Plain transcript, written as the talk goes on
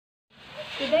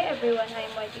day everyone,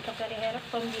 I am Ms.Querijero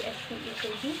from the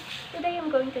SCECB. Today I am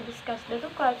going to discuss the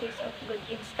two qualities of good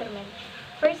instrument.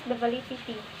 First, the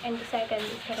validity, and the second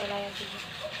is the reliability.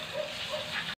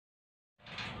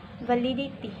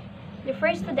 Validity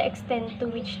refers to the extent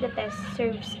to which the test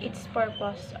serves its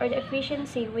purpose or the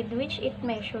efficiency with which it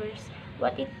measures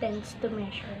what it tends to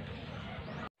measure.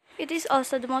 It is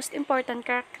also the most important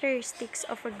characteristics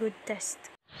of a good test.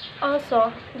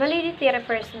 Also, validity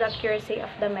refers to the accuracy of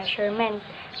the measurement.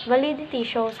 Validity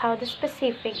shows how the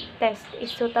specific test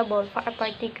is suitable for a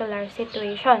particular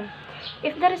situation.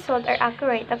 If the results are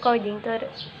accurate according to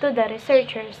the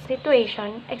researcher's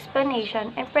situation,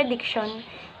 explanation, and prediction,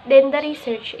 then the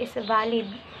research is valid.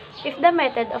 If the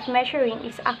method of measuring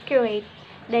is accurate,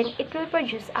 then it will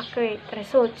produce accurate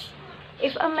results.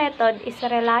 If a method is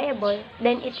reliable,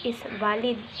 then it is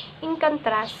valid. In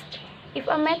contrast, if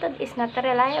a method is not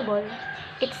reliable,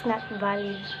 it's not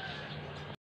valid.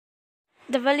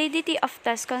 The validity of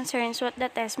test concerns what the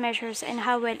test measures and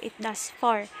how well it does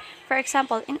for. For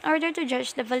example, in order to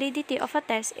judge the validity of a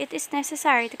test, it is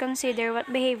necessary to consider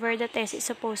what behavior the test is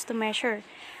supposed to measure.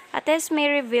 A test may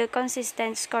reveal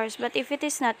consistent scores, but if it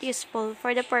is not useful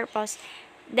for the purpose,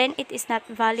 then it is not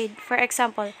valid. For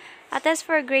example, a test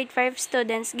for grade 5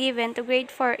 students given to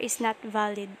grade 4 is not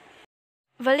valid.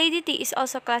 Validity is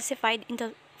also classified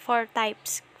into 4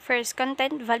 types. First,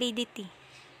 content validity.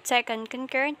 Second,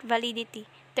 concurrent validity.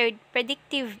 Third,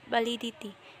 predictive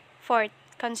validity. Fourth,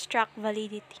 construct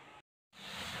validity.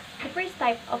 The first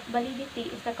type of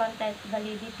validity is the content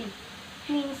validity.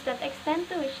 Means that extent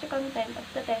to which the content of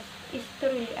the test is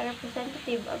truly a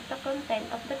representative of the content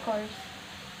of the course.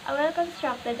 A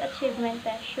well-constructed achievement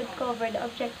test should cover the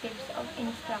objectives of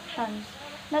instructions,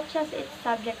 not just its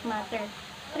subject matter.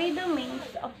 3 domains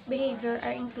of behavior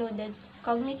are included: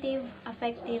 cognitive,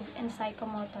 affective, and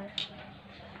psychomotor.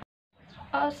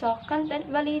 Also, content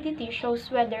validity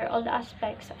shows whether all the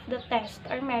aspects of the test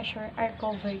or measure are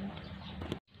covered.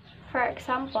 For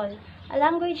example, a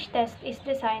language test is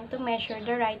designed to measure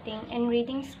the writing and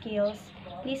reading skills,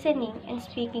 listening, and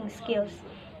speaking skills.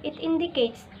 It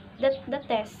indicates that the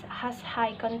test has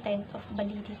high content of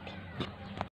validity.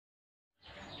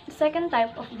 The second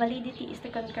type of validity is the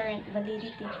concurrent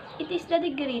validity. It is the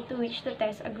degree to which the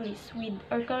test agrees with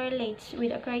or correlates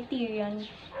with a criterion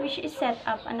which is set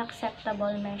up an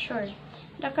acceptable measure.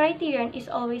 The criterion is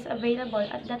always available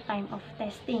at the time of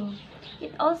testing.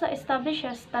 It also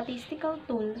establishes statistical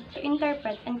tool to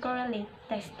interpret and correlate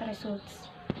test results.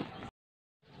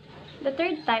 The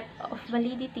third type of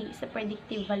validity is the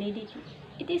predictive validity.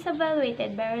 It is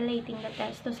evaluated by relating the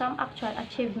test to some actual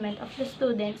achievement of the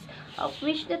students of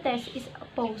which the test is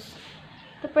supposed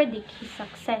to predict his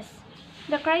success.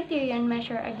 The criterion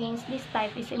measured against this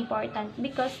type is important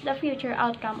because the future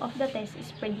outcome of the test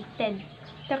is predicted.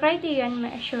 The criterion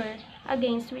measured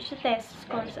against which the test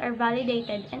scores are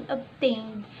validated and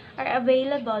obtained are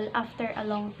available after a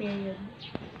long period.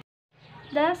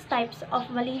 The last types of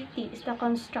validity is the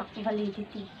construct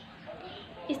validity.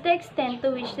 Is the extent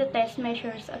to which the test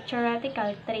measures a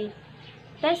theoretical trait.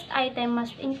 Test item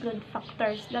must include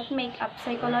factors that make up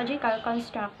psychological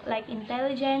construct like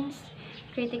intelligence,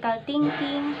 critical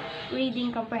thinking,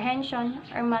 reading comprehension,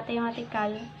 or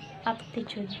mathematical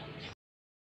aptitude.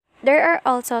 There are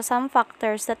also some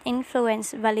factors that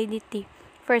influence validity.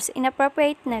 First,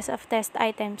 inappropriateness of test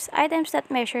items. Items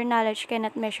that measure knowledge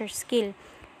cannot measure skill.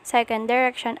 Second,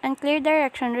 direction. Unclear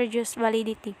direction reduces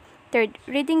validity. Third,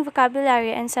 reading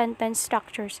vocabulary and sentence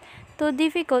structures. Too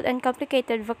difficult and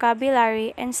complicated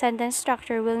vocabulary and sentence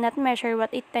structure will not measure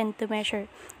what it tends to measure.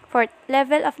 Fourth,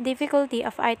 level of difficulty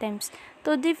of items.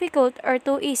 Too difficult or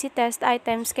too easy test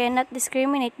items cannot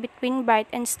discriminate between bright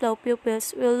and slow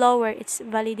pupils will lower its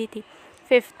validity.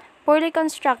 Fifth, poorly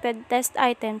constructed test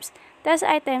items. Test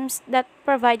items that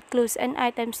provide clues and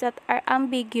items that are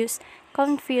ambiguous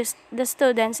confuse the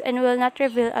students and will not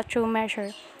reveal a true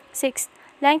measure. Sixth,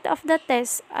 length of the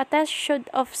test. A test should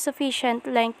have sufficient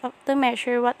length to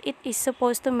measure what it is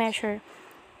supposed to measure.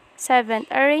 7.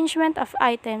 Arrangement of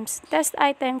items. Test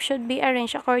items should be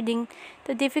arranged according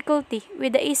to difficulty,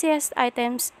 with the easiest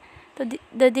items to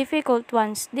the difficult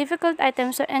ones. Difficult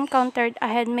items when encountered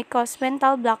ahead may cause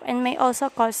mental block and may also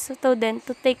cause students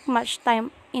to take much time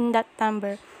in that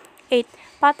number. 8.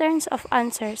 Patterns of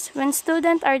answers. When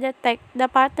students are detect the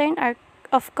pattern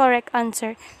of correct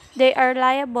answer, they are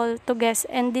liable to guess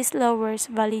and this lowers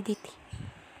validity.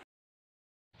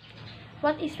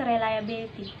 What is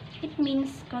reliability? It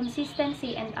means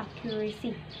consistency and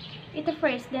accuracy. It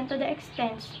refers then to the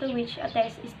extent to which a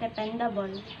test is dependable,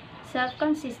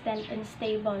 self-consistent, and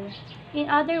stable. In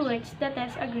other words, the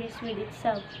test agrees with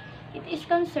itself. It is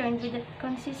concerned with the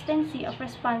consistency of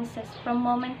responses from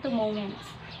moment to moment.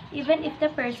 Even if the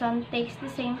person takes the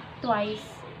same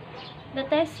twice, the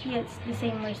test yields the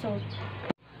same result.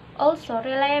 Also,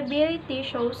 reliability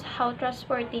shows how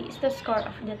trustworthy is the score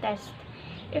of the test.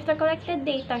 If the collected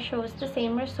data shows the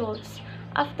same results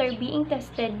after being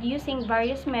tested using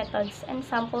various methods and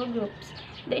sample groups,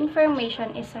 the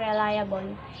information is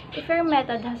reliable. If your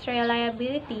method has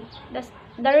reliability,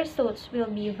 the results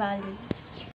will be valid.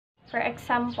 For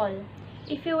example,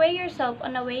 if you weigh yourself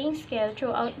on a weighing scale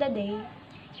throughout the day,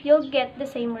 you'll get the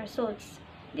same results.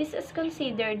 This is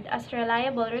considered as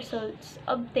reliable results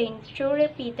obtained through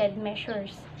repeated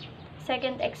measures.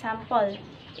 Second example,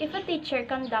 if a teacher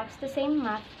conducts the same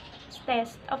math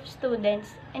test of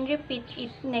students and repeat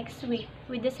it next week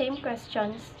with the same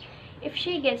questions, if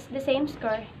she gets the same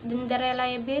score, then the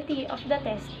reliability of the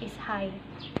test is high.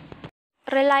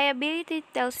 Reliability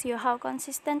tells you how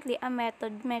consistently a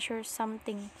method measures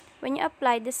something. When you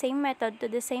apply the same method to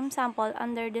the same sample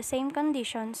under the same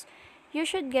conditions, you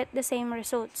should get the same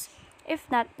results. If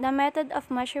not, the method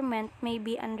of measurement may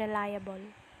be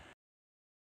unreliable.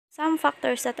 Some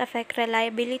factors that affect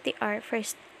reliability are: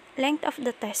 first, length of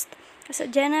the test. As a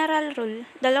general rule,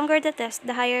 the longer the test,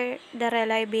 the higher the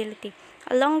reliability.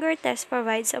 A longer test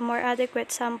provides a more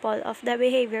adequate sample of the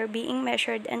behavior being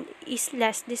measured and is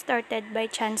less distorted by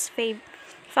chance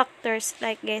factors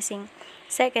like guessing.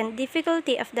 Second,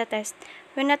 difficulty of the test.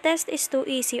 When a test is too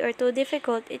easy or too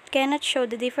difficult, it cannot show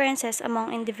the differences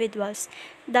among individuals.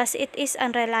 Thus, it is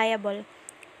unreliable.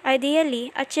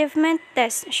 Ideally, achievement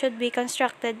tests should be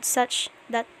constructed such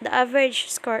that the average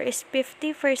score is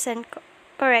 50%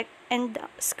 correct and the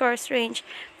scores range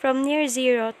from near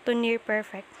zero to near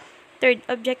perfect. Third,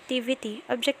 objectivity.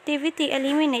 Objectivity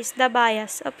eliminates the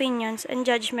bias, opinions, and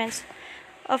judgments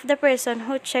of the person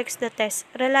who checks the test.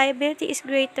 Reliability is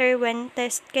greater when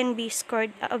tests can be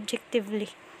scored objectively.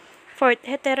 Fourth,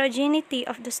 heterogeneity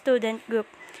of the student group.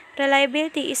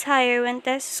 Reliability is higher when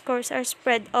test scores are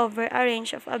spread over a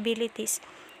range of abilities.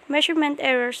 Measurement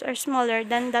errors are smaller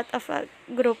than that of a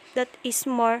group that is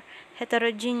more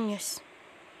heterogeneous.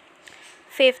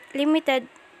 Fifth, limited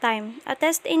time. A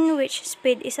test in which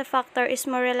speed is a factor is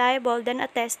more reliable than a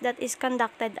test that is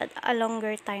conducted at a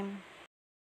longer time.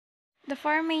 The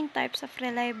four main types of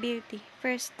reliability.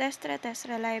 First, test-retest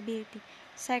reliability.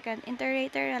 Second,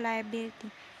 iterator reliability.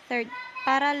 Third,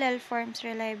 parallel forms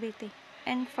reliability.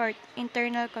 And fourth,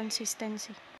 internal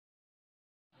consistency.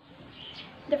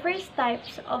 The first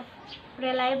types of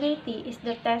reliability is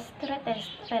the test-retest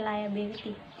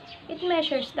reliability. It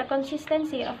measures the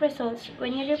consistency of results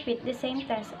when you repeat the same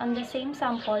test on the same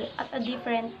sample at a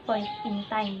different point in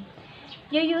time.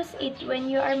 You use it when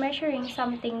you are measuring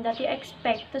something that you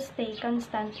expect to stay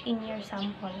constant in your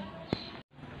sample.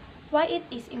 Why it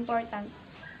is important?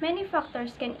 Many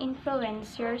factors can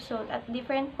influence your result at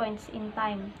different points in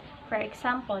time. For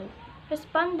example,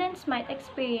 respondents might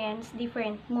experience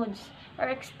different moods, or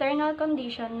external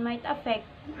conditions might affect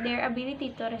their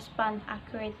ability to respond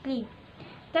accurately.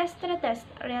 Test-retest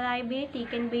reliability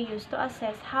can be used to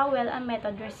assess how well a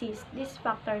method resists these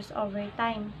factors over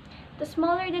time. The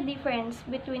smaller the difference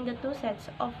between the two sets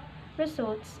of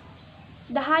results,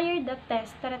 the higher the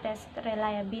test-retest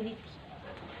reliability.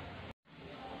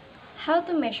 How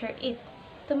to measure it?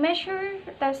 To measure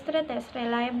test-retest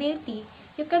reliability,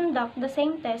 you conduct the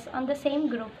same test on the same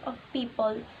group of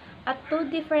people at two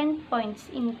different points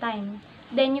in time.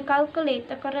 Then you calculate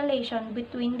the correlation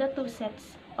between the two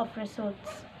sets of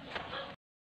results.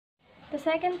 The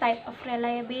second type of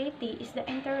reliability is the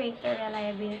inter-rater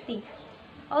reliability,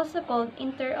 also called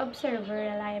inter-observer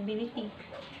reliability.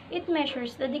 It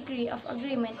measures the degree of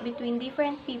agreement between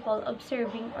different people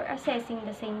observing or assessing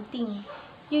the same thing.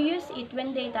 You use it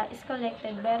when data is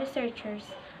collected by researchers,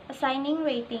 assigning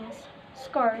ratings,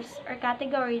 scores, or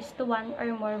categories to one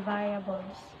or more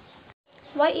variables.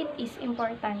 Why it is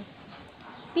important?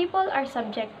 People are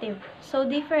subjective, so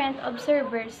different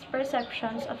observers'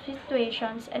 perceptions of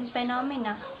situations and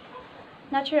phenomena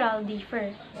naturally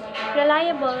differ.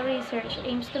 Reliable research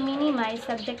aims to minimize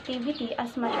subjectivity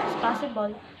as much as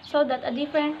possible so that a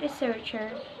different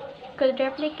researcher could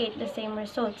replicate the same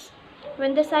results.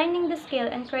 When designing the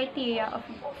scale and criteria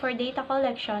for data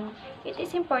collection, it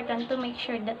is important to make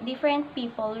sure that different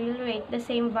people will rate the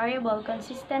same variable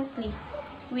consistently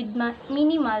with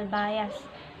minimal bias.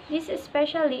 This is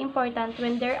especially important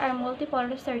when there are multiple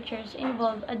researchers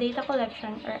involved in data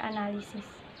collection or analysis.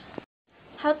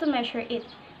 How to measure it?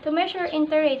 To measure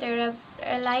inter-rater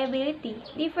reliability,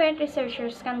 different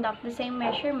researchers conduct the same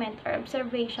measurement or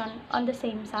observation on the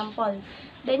same sample.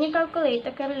 Then you calculate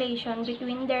the correlation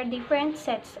between their different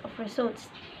sets of results.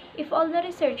 If all the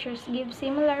researchers give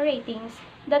similar ratings,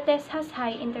 the test has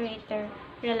high iterator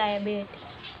reliability.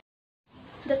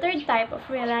 The third type of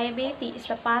reliability is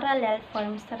the parallel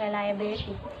forms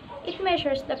reliability. It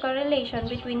measures the correlation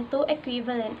between two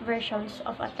equivalent versions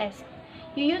of a test.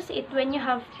 You use it when you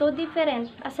have two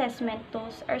different assessment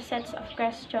tools or sets of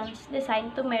questions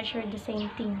designed to measure the same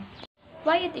thing.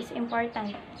 Why it is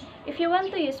important? If you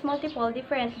want to use multiple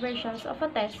different versions of a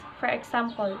test, for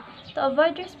example, to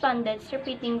avoid respondents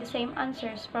repeating the same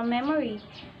answers from memory,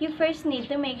 you first need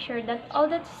to make sure that all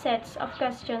the sets of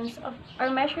questions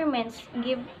or measurements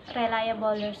give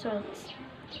reliable results.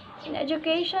 In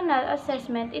educational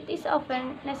assessment, it is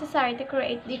often necessary to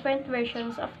create different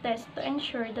versions of tests to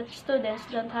ensure that students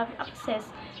don't have access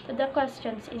to the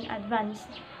questions in advance.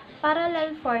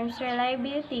 Parallel forms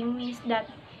reliability means that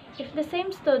if the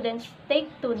same students take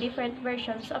two different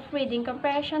versions of reading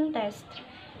comprehension tests,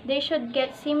 they should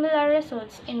get similar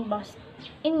results in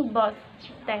both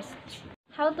tests.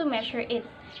 How to measure it?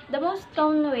 The most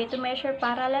common way to measure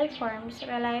parallel forms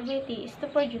reliability is to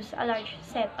produce a large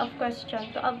set of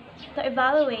questions to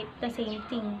evaluate the same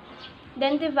thing.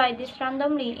 Then divide this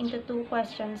randomly into two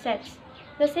question sets.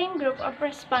 The same group of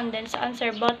respondents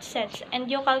answer both sets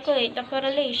and you calculate the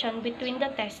correlation between the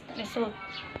test results.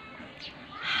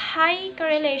 High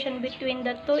correlation between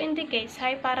the two indicates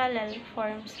high parallel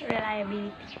forms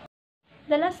reliability.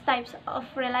 The last type of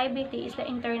reliability is the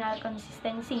internal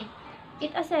consistency.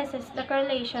 It assesses the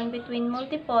correlation between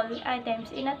multiple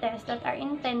items in a test that are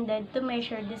intended to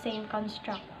measure the same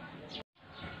construct.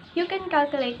 You can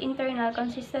calculate internal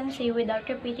consistency without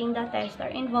repeating the test or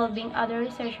involving other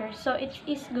researchers, so it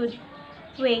is a good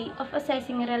way of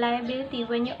assessing reliability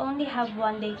when you only have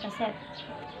one dataset.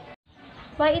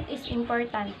 Why it is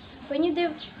important? When you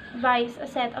devise a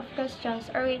set of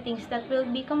questions or ratings that will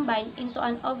be combined into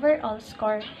an overall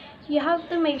score, you have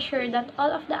to make sure that all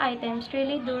of the items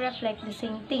really do reflect the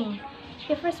same thing.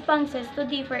 If responses to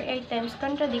different items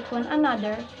contradict one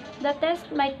another, the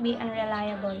test might be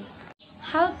unreliable.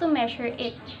 How to measure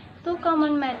it? Two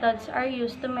common methods are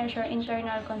used to measure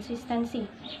internal consistency.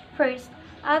 First,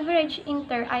 average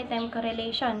inter-item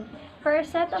correlation. For a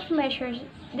set of measures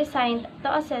designed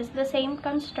to assess the same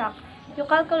construct, you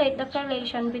calculate the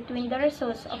correlation between the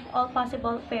results of all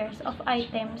possible pairs of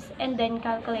items and then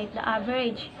calculate the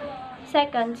average.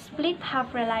 Second, split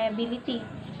half reliability.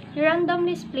 You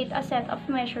randomly split a set of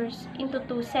measures into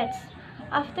two sets.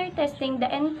 After testing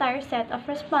the entire set of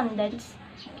respondents,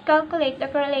 calculate the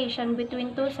correlation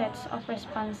between two sets of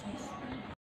responses.